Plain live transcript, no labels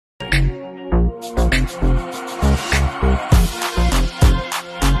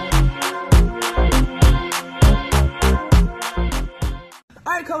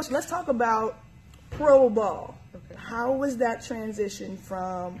Coach, let's talk about pro ball. Okay. How was that transition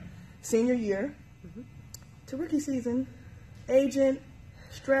from senior year to rookie season? Agent,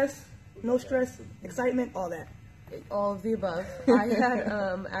 stress, no stress, excitement, all that. All of the above. I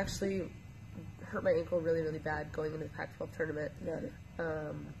had actually hurt my ankle really, really bad going into the Pac-12 tournament. Got it.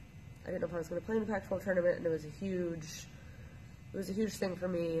 I didn't know if I was going to play in the Pac-12 tournament, and it was a huge thing for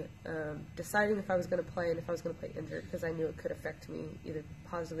me, deciding if I was going to play and if I was going to play injured, because I knew it could affect me either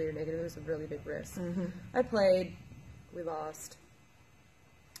positively or negatively. It was a really big risk. I played. We lost.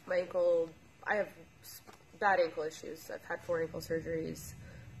 My ankle, I have bad ankle issues. I've had 4 ankle surgeries.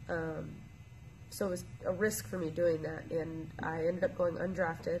 So it was a risk for me doing that, and I ended up going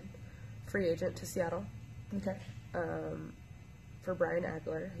undrafted, free agent to Seattle. Okay. For Brian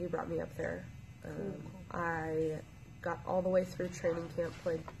Agler. He brought me up there. Cool. I got all the way through training camp,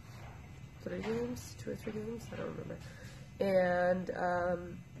 played 2 or 3 games, I don't remember. And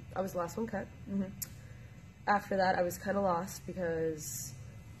I was the last one cut. After that, I was kind of lost because,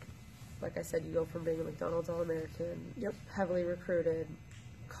 like I said, you go from being a McDonald's All-American, heavily recruited.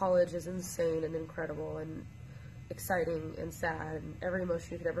 College is insane and incredible and exciting and sad and every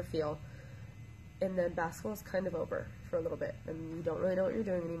emotion you could ever feel. And then basketball is kind of over for a little bit, and you don't really know what you're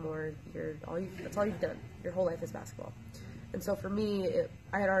doing anymore. That's all you've done. Your whole life is basketball. And so for me,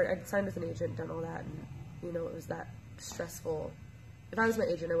 I'd signed with an agent, done all that, and it was that stressful. If I was my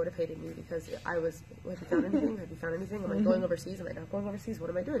agent, I would have hated me because I was, have you found anything? Have you found anything? Am I going overseas? Am I not going overseas?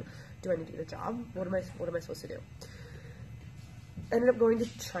 What am I doing? Do I need to get a job? What am I supposed to do? Ended up going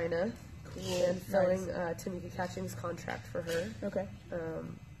to China and filling Tamika Catching's contract for her. Okay.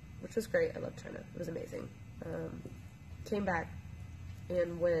 Which was great. I loved China. It was amazing. Came back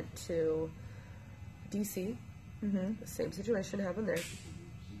and went to DC. The same situation happened there.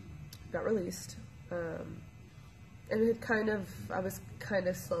 Got released. And I was kind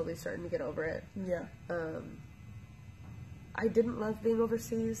of slowly starting to get over it. Yeah. I didn't love being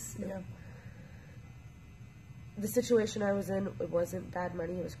overseas. Yeah. The situation I was in, it wasn't bad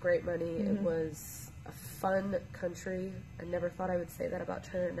money. It was great money. It was a fun country. I never thought I would say that about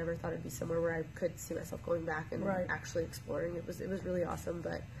China. I never thought it'd be somewhere where I could see myself going back and actually exploring. It was really awesome.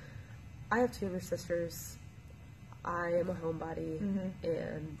 But I have 2 younger sisters. I am a homebody,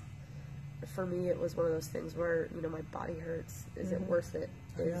 and for me, it was one of those things where my body hurts. Is it worth it?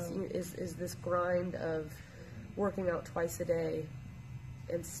 Is this grind of working out twice a day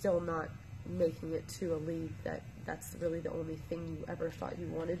and still not making it to a league that's really the only thing you ever thought you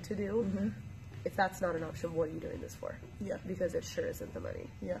wanted to do? If that's not an option, what are you doing this for? Yeah. Because it sure isn't the money.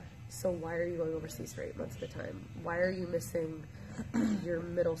 Yeah. So why are you going overseas for 8 months at a time? Why are you missing your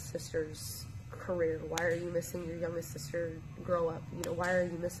middle sister's career? Why are you missing your youngest sister grow up? Why are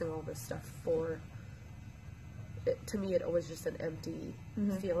you missing all this stuff for? To me, it was just an empty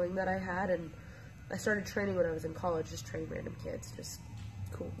feeling that I had, and I started training when I was in college, just training random kids, just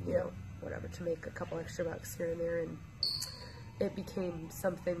cool, whatever, to make a couple extra bucks here and there, and it became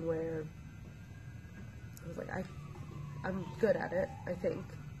something where I was like, I'm good at it, I think.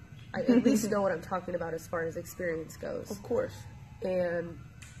 I at least know what I'm talking about as far as experience goes. Of course. And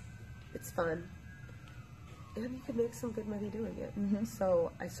it's fun. And you could make some good money doing it.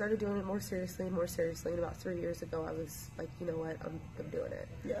 So I started doing it more seriously and more seriously, and about 3 years ago I was like, you know what, I'm doing it.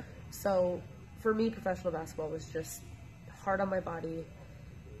 Yeah. So for me, professional basketball was just hard on my body.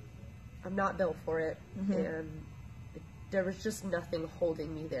 I'm not built for it, and there was just nothing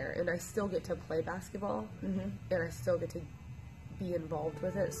holding me there. And I still get to play basketball, and I still get to be involved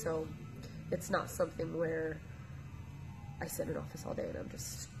with it. So it's not something where I sit in an office all day and I'm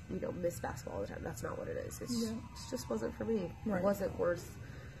just, miss basketball all the time. That's not what it is. It just wasn't for me. Right. It wasn't worth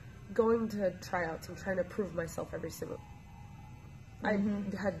going to tryouts and trying to prove myself every single. I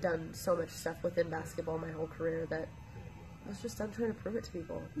had done so much stuff within basketball my whole career that I was just done trying to prove it to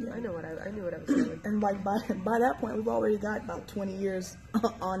people. Yeah. I knew what I was doing. And like by that point, we've already got about 20 years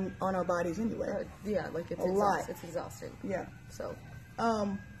on our bodies anyway. It's a lot. It's exhausting. Yeah. So,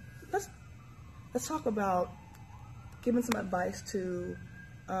 let's talk about giving some advice to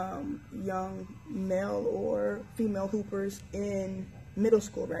young male or female hoopers in middle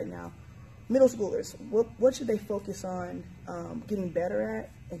school right now. Middle schoolers, what should they focus on getting better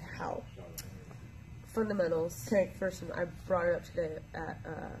at, and how? Fundamentals. Okay. First, I brought it up today at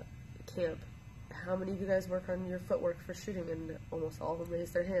camp. How many of you guys work on your footwork for shooting? And almost all of them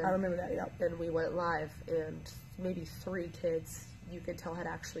raised their hand. I remember that, yeah. And we went live, and maybe 3 kids you could tell had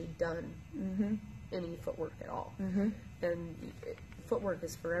actually done any footwork at all. And footwork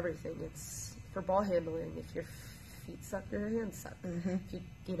is for everything. It's for ball handling. If your feet suck, your hands suck.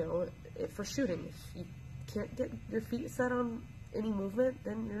 If for shooting, if you can't get your feet set on any movement,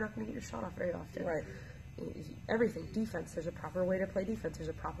 then you're not going to get your shot off very often. Right. Everything. Defense. There's a proper way to play defense. There's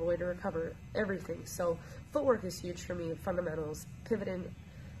a proper way to recover. Everything. So footwork is huge for me. Fundamentals. Pivoting.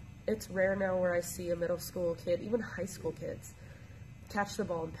 It's rare now where I see a middle school kid, even high school kids, catch the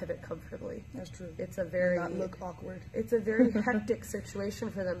ball and pivot comfortably. That's true. It's a very not look awkward. It's a very hectic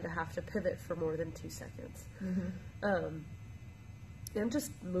situation for them to have to pivot for more than 2 seconds. And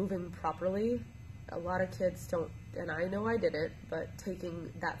just moving properly. A lot of kids don't, and I know I didn't, but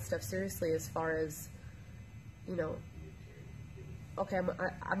taking that stuff seriously as far as, you know, okay,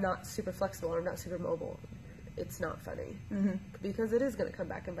 I'm not super flexible, or I'm not super mobile. It's not funny because it is going to come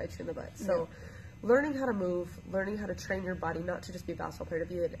back and bite you in the butt. So learning how to move, learning how to train your body, not to just be a basketball player, to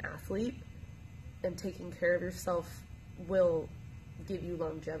be an athlete, and taking care of yourself will give you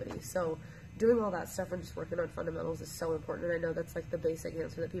longevity. So doing all that stuff and just working on fundamentals is so important. And I know that's like the basic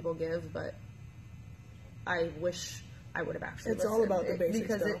answer that people give, but I wish I would have actually listened. All about the basics,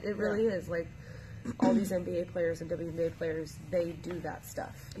 because it really is. Like, all these NBA players and WNBA players, they do that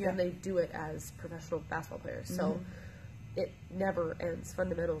stuff. And they do it as professional basketball players. So it never ends.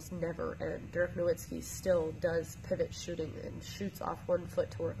 Fundamentals never end. Dirk Nowitzki still does pivot shooting and shoots off 1 foot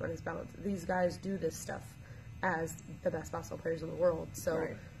to work on his balance. These guys do this stuff as the best basketball players in the world. So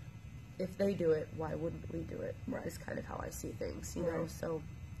if they do it, why wouldn't we do it? Is kind of how I see things, you know? So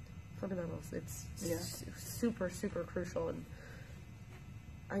fundamentals, it's super, super crucial. And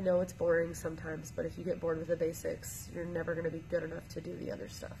I know it's boring sometimes, but if you get bored with the basics, you're never going to be good enough to do the other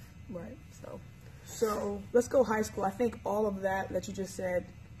stuff. Right. So let's go high school. I think all of that you just said,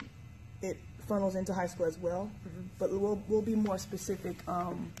 it funnels into high school as well. But we'll be more specific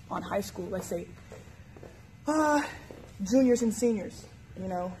on high school. Let's say juniors and seniors. You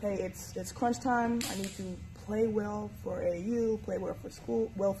know, hey, it's crunch time. I need to play well for AU, play well for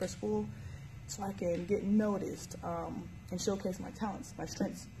school, so I can get noticed and showcase my talents, my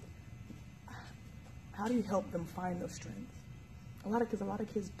strengths. How do you help them find those strengths? A lot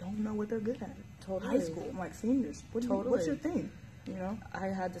of kids don't know what they're good at. Totally. High school, like seniors. What's your thing? You know? I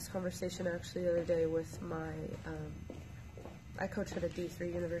had this conversation actually the other day with my, I coach at a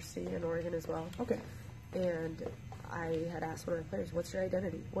D3 university in Oregon as well. Okay. And I had asked one of my players, what's your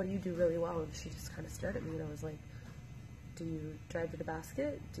identity? What do you do really well? And she just kind of stared at me, and I was like, do you drive to the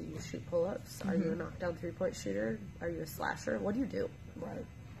basket? Do you shoot pull-ups? Are you a knockdown three-point shooter? Are you a slasher? What do you do? Right.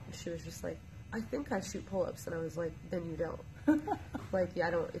 And she was just like, I think I shoot pull-ups. And I was like, then you don't.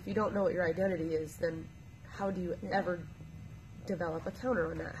 If you don't know what your identity is, then how do you ever develop a counter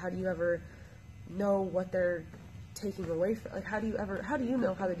on that? How do you ever know what they're taking away from? Like, how do you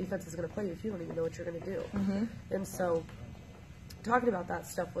know how the defense is going to play you if you don't even know what you're going to do? And so talking about that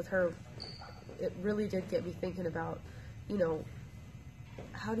stuff with her, it really did get me thinking about, you know,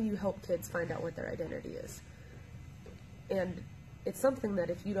 how do you help kids find out what their identity is? And it's something that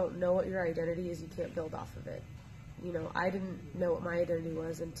if you don't know what your identity is, you can't build off of it. You know, I didn't know what my identity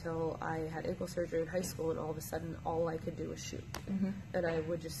was until I had ankle surgery in high school, and all of a sudden all I could do was shoot. And I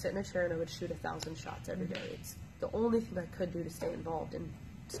would just sit in a chair and I would shoot 1,000 shots every day. It's the only thing I could do to stay involved in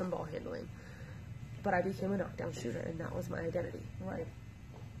some ball handling. But I became a knockdown shooter, and that was my identity. Right.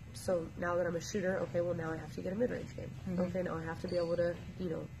 So now that I'm a shooter, okay, well, now I have to get a mid-range game. Okay, now I have to be able to, you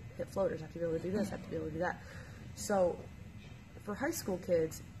know, hit floaters. I have to be able to do this. I have to be able to do that. So for high school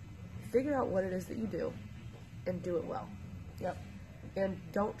kids, figure out what it is that you do and do it well. Yep. And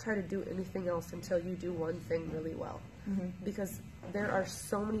don't try to do anything else until you do one thing really well. Because there are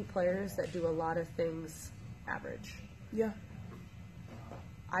so many players that do a lot of things average. Yeah.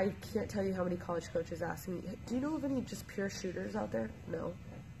 I can't tell you how many college coaches ask me, do you know of any just pure shooters out there? No.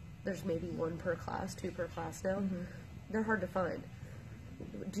 There's maybe 1 per class, 2 per class now. They're hard to find.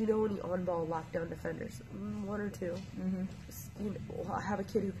 Do you know any on-ball lockdown defenders? 1 or 2. You know, I have a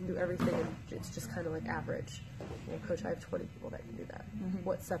kid who can do everything, and it's just kind of like average. Well, coach, I have 20 people that can do that.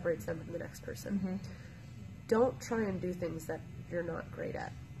 What separates them from the next person? Don't try and do things that you're not great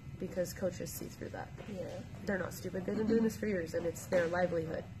at, because coaches see through that. Yeah. They're not stupid. They've been doing this for years, and it's their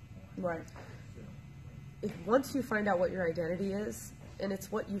livelihood. Right. Once you find out what your identity is, and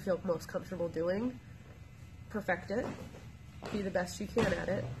it's what you feel most comfortable doing, perfect it. Be the best you can at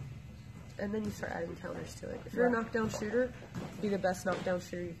it, and then you start adding counters to it. If you're a knockdown shooter, be the best knockdown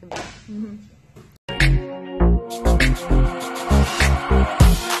shooter you can be.